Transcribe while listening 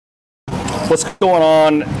What's going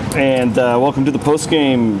on? And welcome to the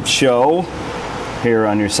post-game show here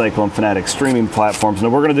on your Cyclone Fanatic streaming platforms. Now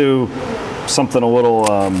we're going to do something a little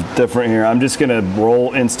different here. I'm just going to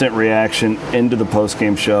roll instant reaction into the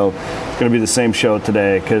post-game show. It's going to be the same show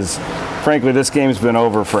today because, frankly, this game's been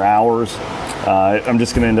over for hours. I'm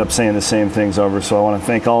just going to end up saying the same things over. So I want to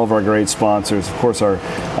thank all of our great sponsors. Of course, our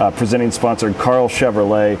presenting sponsor, Carl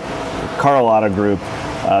Chevrolet, Carl Auto Group.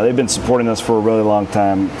 They've been supporting us for a really long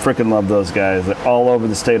time. Freaking love those guys. They're all over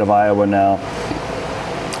the state of Iowa now.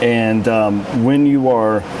 And when you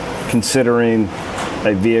are considering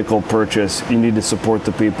a vehicle purchase, you need to support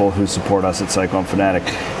the people who support us at Cyclone Fanatic.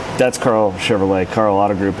 That's Carl Chevrolet, Carl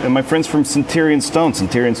Auto Group, and my friends from Centurion Stone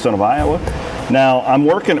of Iowa. Now,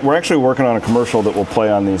 we're actually working on a commercial that will play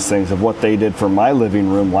on these things of what they did for my living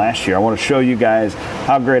room last year. I want to show you guys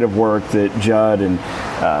how great of work that Judd and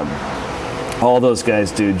all those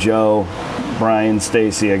guys do. Joe, Brian,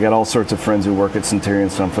 Stacy. I got all sorts of friends who work at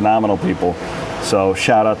Centurion Stone, phenomenal people. So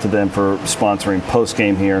shout out to them for sponsoring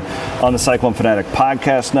post-game here on the Cyclone Fanatic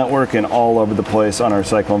Podcast Network and all over the place on our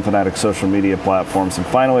Cyclone Fanatic social media platforms. And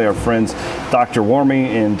finally, our friends Dr. Wormy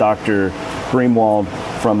and Dr. Greenwald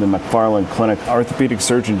from the McFarland Clinic, orthopedic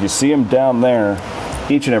surgeons. You see them down there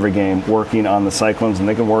each and every game working on the Cyclones, and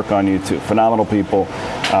they can work on you too. Phenomenal people.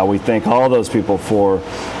 We thank all those people for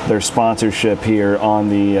their sponsorship here on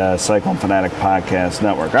the Cyclone Fanatic Podcast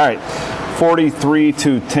Network. All right,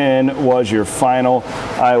 43-10 was your final.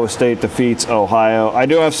 Iowa State defeats Ohio. I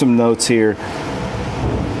do have some notes here.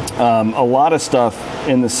 A lot of stuff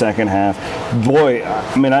in the second half. Boy,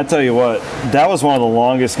 I mean, I tell you what, that was one of the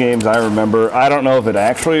longest games I remember. I don't know if it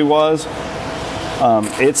actually was.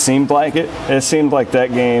 It seemed like it. It seemed like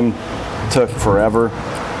that game took forever.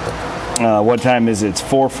 What time is it? It's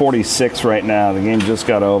 4:46 right now. The game just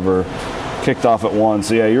got over. Kicked off at 1.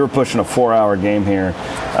 So, yeah, you were pushing a 4-hour game here.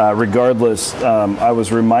 Regardless, I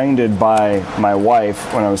was reminded by my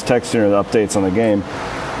wife when I was texting her the updates on the game,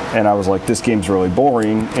 and I was like, this game's really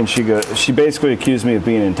boring. And she basically accused me of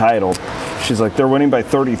being entitled. She's like, they're winning by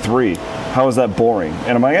 33. How is that boring?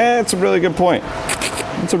 And I'm like, it's a really good point.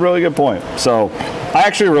 It's a really good point. So I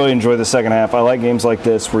actually really enjoy the second half. I like games like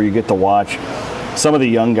this where you get to watch some of the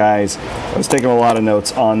young guys. I was taking a lot of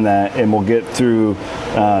notes on that, and we'll get through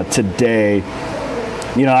today.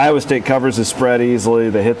 You know, Iowa State covers the spread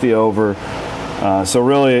easily. They hit the over. So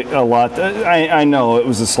really a lot. I know it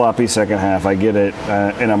was a sloppy second half. I get it,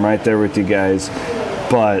 and I'm right there with you guys.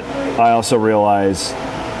 But I also realize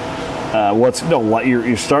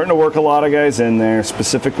you're starting to work a lot of guys in there,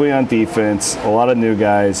 specifically on defense. A lot of new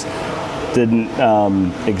guys didn't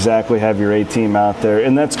exactly have your A team out there,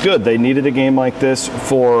 and that's good. They needed a game like this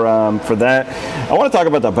for that. I want to talk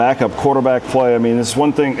about the backup quarterback play. I mean, this is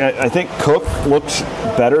one thing. I think Cook looks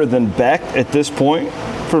better than Beck at this point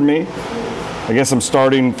for me. I guess I'm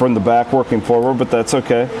starting from the back working forward, but that's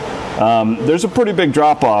okay. There's a pretty big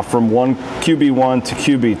drop-off from QB1 to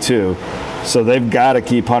QB2, so they've got to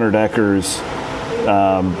keep Hunter Dekkers.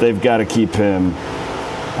 They've got to keep him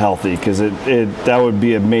healthy because that would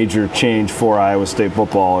be a major change for Iowa State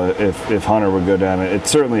football if Hunter would go down. It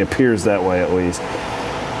certainly appears that way, at least.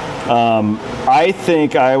 I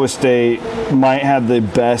think Iowa State might have the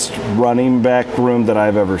best running back room that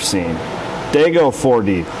I've ever seen. They go 4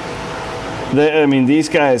 deep. These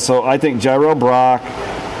guys, so I think Jairo Brock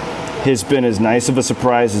has been as nice of a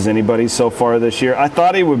surprise as anybody so far this year. I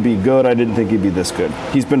thought he would be good. I didn't think he'd be this good.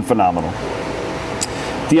 He's been phenomenal.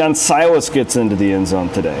 Deion Silas gets into the end zone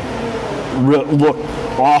today. Look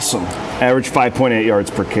awesome. Average 5.8 yards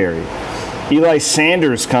per carry. Eli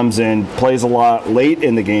Sanders comes in, plays a lot late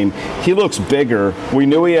in the game. He looks bigger. We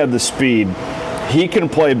knew he had the speed. He can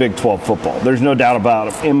play Big 12 football. There's no doubt about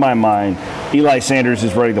it in my mind. Eli Sanders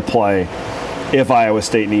is ready to play if Iowa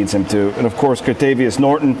State needs him to. And, of course, Katavius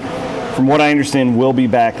Norton, from what I understand, will be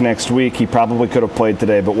back next week. He probably could have played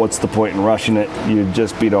today, but what's the point in rushing it? You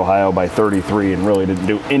just beat Ohio by 33 and really didn't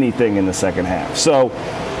do anything in the second half. So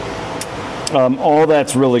all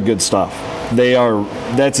that's really good stuff.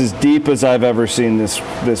 That's as deep as I've ever seen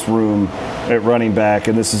this room at running back,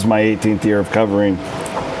 and this is my 18th year of covering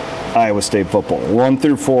Iowa State football. 1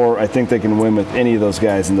 through 4, I think they can win with any of those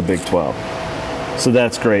guys in the Big 12. So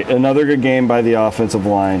that's great. Another good game by the offensive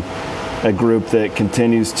line, a group that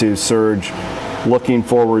continues to surge. Looking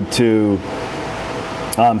forward to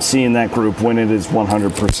seeing that group when it is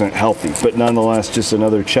 100% healthy. But nonetheless, just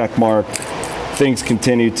another check mark. Things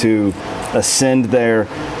continue to ascend there.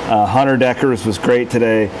 Hunter Dekkers was great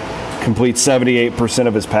today. Completes 78%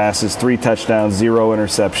 of his passes, 3 touchdowns, 0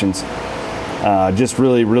 interceptions. Just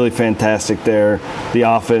really, really fantastic there. The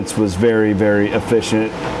offense was very, very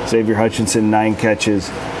efficient. Xavier Hutchinson, 9 catches,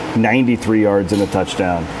 93 yards and a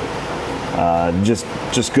touchdown.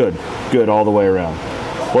 Just good all the way around.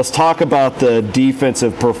 Let's talk about the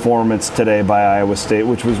defensive performance today by Iowa State,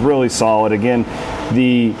 which was really solid. Again,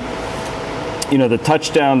 the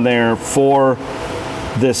touchdown there for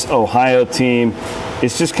this Ohio team,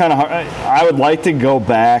 it's just kind of hard. I would like to go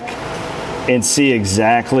back and see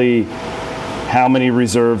exactly how many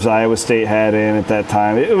reserves Iowa State had in at that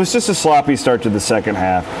time. It was just a sloppy start to the second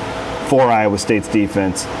half for Iowa State's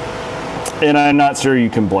defense, and I'm not sure you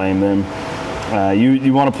can blame them.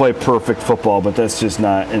 You want to play perfect football, but that's just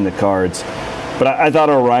not in the cards. But I thought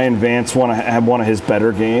Orion Vance had one of his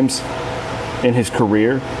better games in his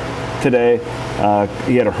career today.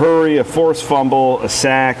 He had a hurry, a forced fumble, a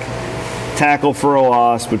sack, tackle for a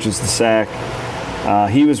loss, which is the sack.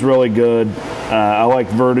 He was really good. I like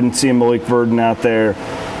Verdon, seeing Malik Verdon out there.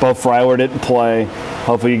 Bo Freiler didn't play.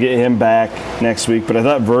 Hopefully you get him back next week. But I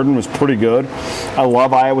thought Verdon was pretty good. I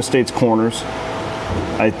love Iowa State's corners.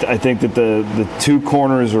 I think that the two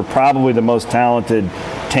corners are probably the most talented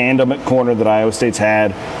tandem at corner that Iowa State's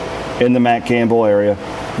had in the Matt Campbell area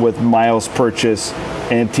with Miles Purchase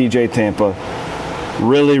and TJ Tampa.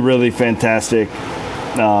 Really, really fantastic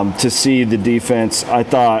to see the defense. I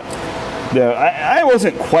thought I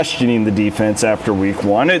wasn't questioning the defense after week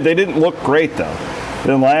one. They didn't look great, though.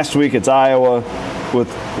 Then last week it's Iowa with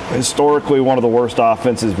historically one of the worst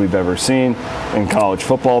offenses we've ever seen in college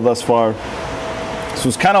football thus far. So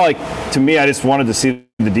it's kind of like, to me, I just wanted to see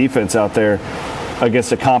the defense out there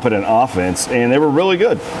against a competent offense, and they were really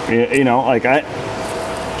good.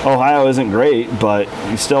 Ohio isn't great, but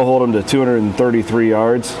you still hold them to 233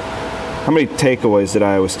 yards. How many takeaways did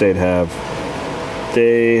Iowa State have?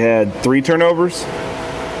 They had 3 turnovers.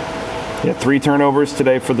 Yeah, 3 turnovers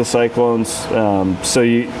today for the Cyclones. So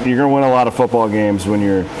you're going to win a lot of football games when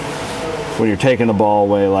you're taking the ball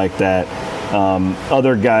away like that.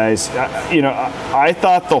 Other guys, I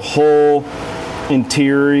thought the whole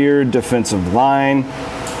interior defensive line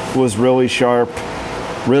was really sharp,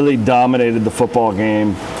 really dominated the football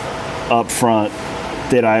game up front,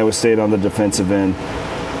 did Iowa State on the defensive end.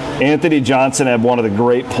 Anthony Johnson had one of the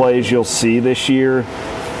great plays you'll see this year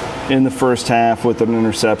in the first half with an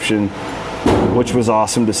interception, which was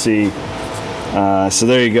awesome to see. So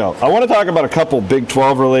there you go. I want to talk about a couple Big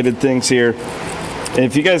 12 related things here. And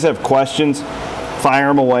if you guys have questions, fire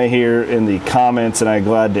them away here in the comments, and I'm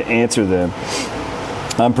glad to answer them.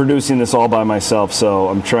 I'm producing this all by myself, so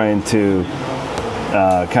I'm trying to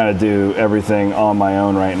kind of do everything on my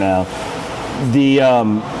own right now. The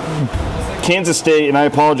Kansas State, and I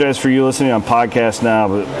apologize for you listening on podcast now,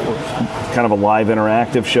 but kind of a live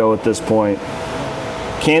interactive show at this point.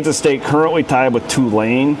 Kansas State currently tied with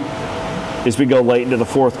Tulane as we go late into the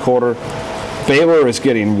fourth quarter. Baylor is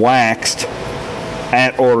getting waxed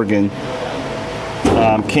at Oregon.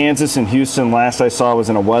 Kansas and Houston, last I saw, was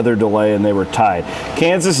in a weather delay, and they were tied.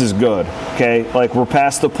 Kansas is good, okay? Like, we're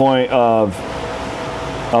past the point of,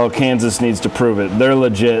 Kansas needs to prove it. They're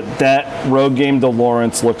legit. That road game to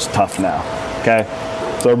Lawrence looks tough now, okay?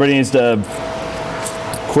 So everybody needs to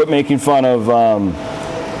quit making fun of,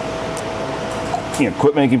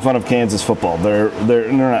 quit making fun of Kansas football.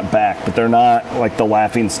 They're not back, but they're not like the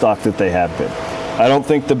laughing stock that they have been. I don't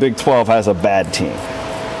think the Big 12 has a bad team.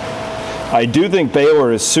 I do think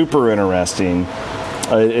Baylor is super interesting.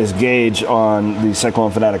 As Gage on the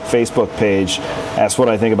Cyclone Fanatic Facebook page asked what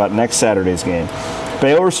I think about next Saturday's game.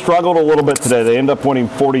 Baylor struggled a little bit today. They end up winning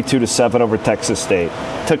 42-7 over Texas State.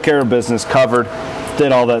 Took care of business, covered,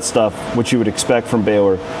 did all that stuff, which you would expect from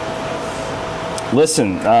Baylor.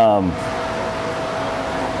 Listen,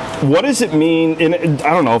 what does it mean? And I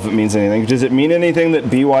don't know if it means anything. Does it mean anything that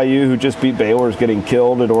BYU, who just beat Baylor, is getting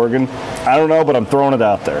killed at Oregon? I don't know, but I'm throwing it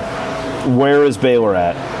out there. Where is Baylor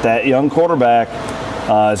at? That young quarterback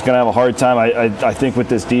is going to have a hard time, I think, with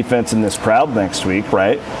this defense and this crowd next week,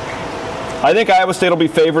 right? I think Iowa State will be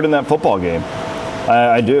favored in that football game.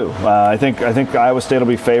 I do. I think Iowa State will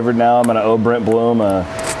be favored now. I'm going to owe Brent Bloom a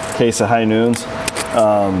case of high noons.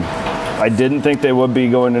 I didn't think they would be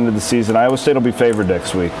going into the season. Iowa State will be favored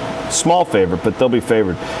next week. Small favorite, but they'll be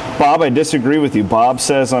favored. Bob, I disagree with you. Bob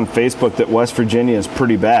says on Facebook that West Virginia is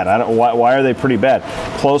pretty bad. Why are they pretty bad?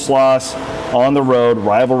 Close loss, on the road,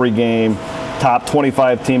 rivalry game, top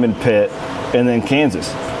 25 team in Pitt, and then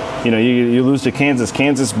Kansas. You lose to Kansas.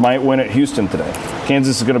 Kansas might win at Houston today.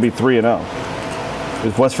 Kansas is going to be 3-0.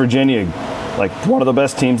 Is West Virginia like one of the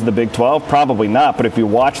best teams in the Big 12? Probably not, but if you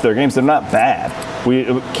watch their games, they're not bad.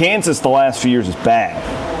 Kansas the last few years is bad.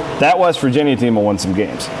 That West Virginia team will win some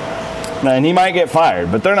games. Now, and he might get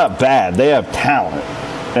fired, but they're not bad. They have talent.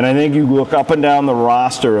 And I think you look up and down the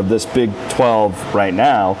roster of this Big 12 right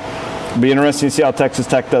now, It'll be interesting to see how Texas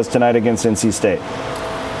Tech does tonight against NC State.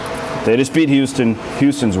 They just beat Houston.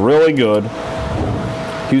 Houston's really good.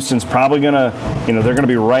 Houston's probably going to, they're going to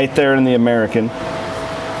be right there in the American.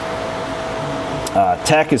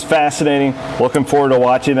 Tech is fascinating. Looking forward to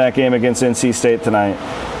watching that game against NC State tonight.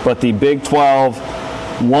 But the Big 12,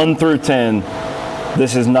 1 through 10,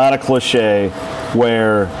 this is not a cliche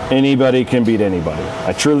where anybody can beat anybody.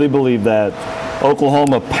 I truly believe that.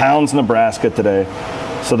 Oklahoma pounds Nebraska today,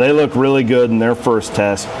 so they look really good in their first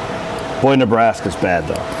test. Boy, Nebraska's bad,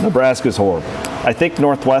 though. Nebraska's horrible. I think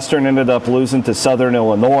Northwestern ended up losing to Southern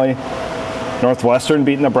Illinois. Northwestern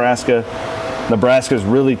beat Nebraska. Nebraska's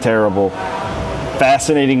really terrible.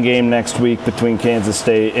 Fascinating game next week between Kansas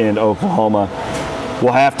State and Oklahoma.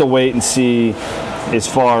 We'll have to wait and see as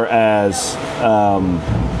far as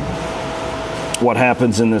what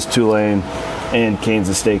happens in this Tulane and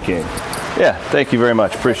Kansas State game. Yeah, thank you very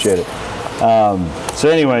much. Appreciate it. So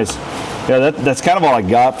anyways, yeah, that's kind of all I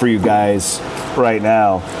got for you guys right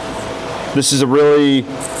now. This is a really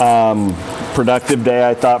productive day,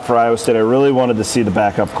 I thought, for Iowa State. I really wanted to see the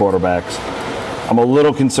backup quarterbacks. I'm a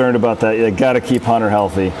little concerned about that. You got to keep Hunter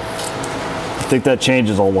healthy. I think that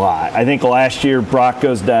changes a lot. I think last year Brock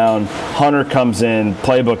goes down, Hunter comes in,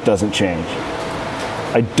 playbook doesn't change.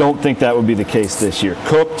 I don't think that would be the case this year.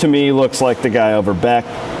 Cook, to me, looks like the guy over Beck.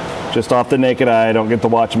 Just off the naked eye. I don't get to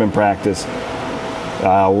watch him in practice.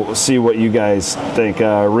 We'll see what you guys think.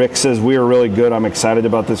 Rick says, we are really good. I'm excited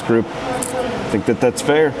about this group. I think that's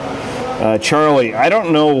fair. Charlie, I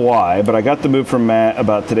don't know why, but I got the move from Matt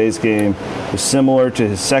about today's game. It was similar to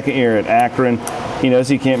his second year at Akron. He knows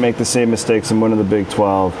he can't make the same mistakes and win in the Big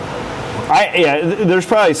 12. There's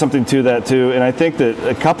probably something to that, too. And I think that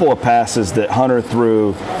a couple of passes that Hunter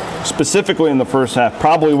threw, specifically in the first half,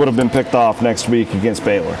 probably would have been picked off next week against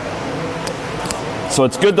Baylor. So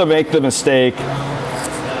it's good to make the mistake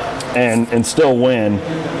and still win,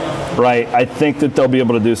 right? I think that they'll be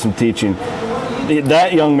able to do some teaching.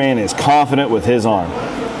 That young man is confident with his arm,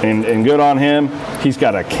 and good on him. He's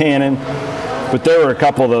got a cannon. But there were a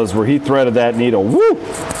couple of those where he threaded that needle. Woo!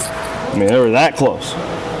 I mean, they were that close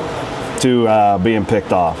to being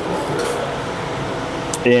picked off.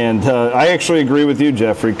 And I actually agree with you,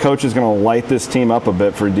 Jeffrey. Coach is going to light this team up a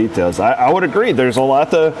bit for details. I would agree. There's a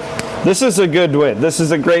lot to – this is a good win. This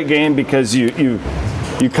is a great game because you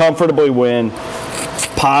comfortably win,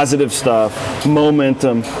 positive stuff,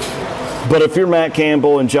 momentum. But if you're Matt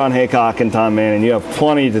Campbell and John Haycock and Tom Manning, you have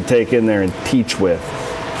plenty to take in there and teach with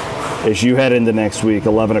as you head into next week,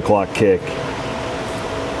 11 o'clock kick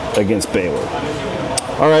against Baylor.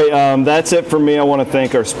 All right, that's it for me. I want to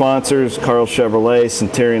thank our sponsors, Carl Chevrolet,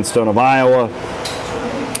 Centurion Stone of Iowa.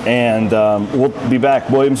 And we'll be back.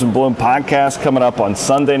 Williams and Bloom podcast coming up on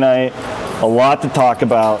Sunday night. A lot to talk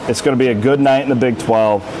about. It's going to be a good night in the Big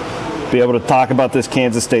 12. Be able to talk about this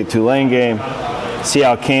Kansas State-Tulane game. See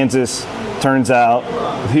how Kansas turns out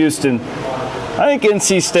with Houston. I think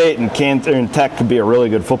NC State and Tech could be a really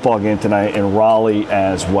good football game tonight, and Raleigh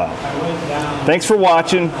as well. Thanks for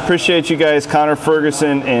watching. Appreciate you guys. Connor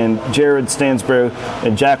Ferguson and Jared Stansberry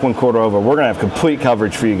and Jacqueline Cordova. We're going to have complete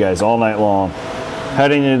coverage for you guys all night long,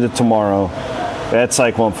 heading into tomorrow at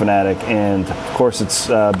Cyclone Fanatic. And, of course, it's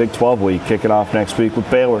Big 12 week, kicking off next week with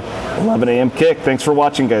Baylor. 11 a.m. kick. Thanks for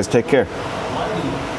watching, guys. Take care.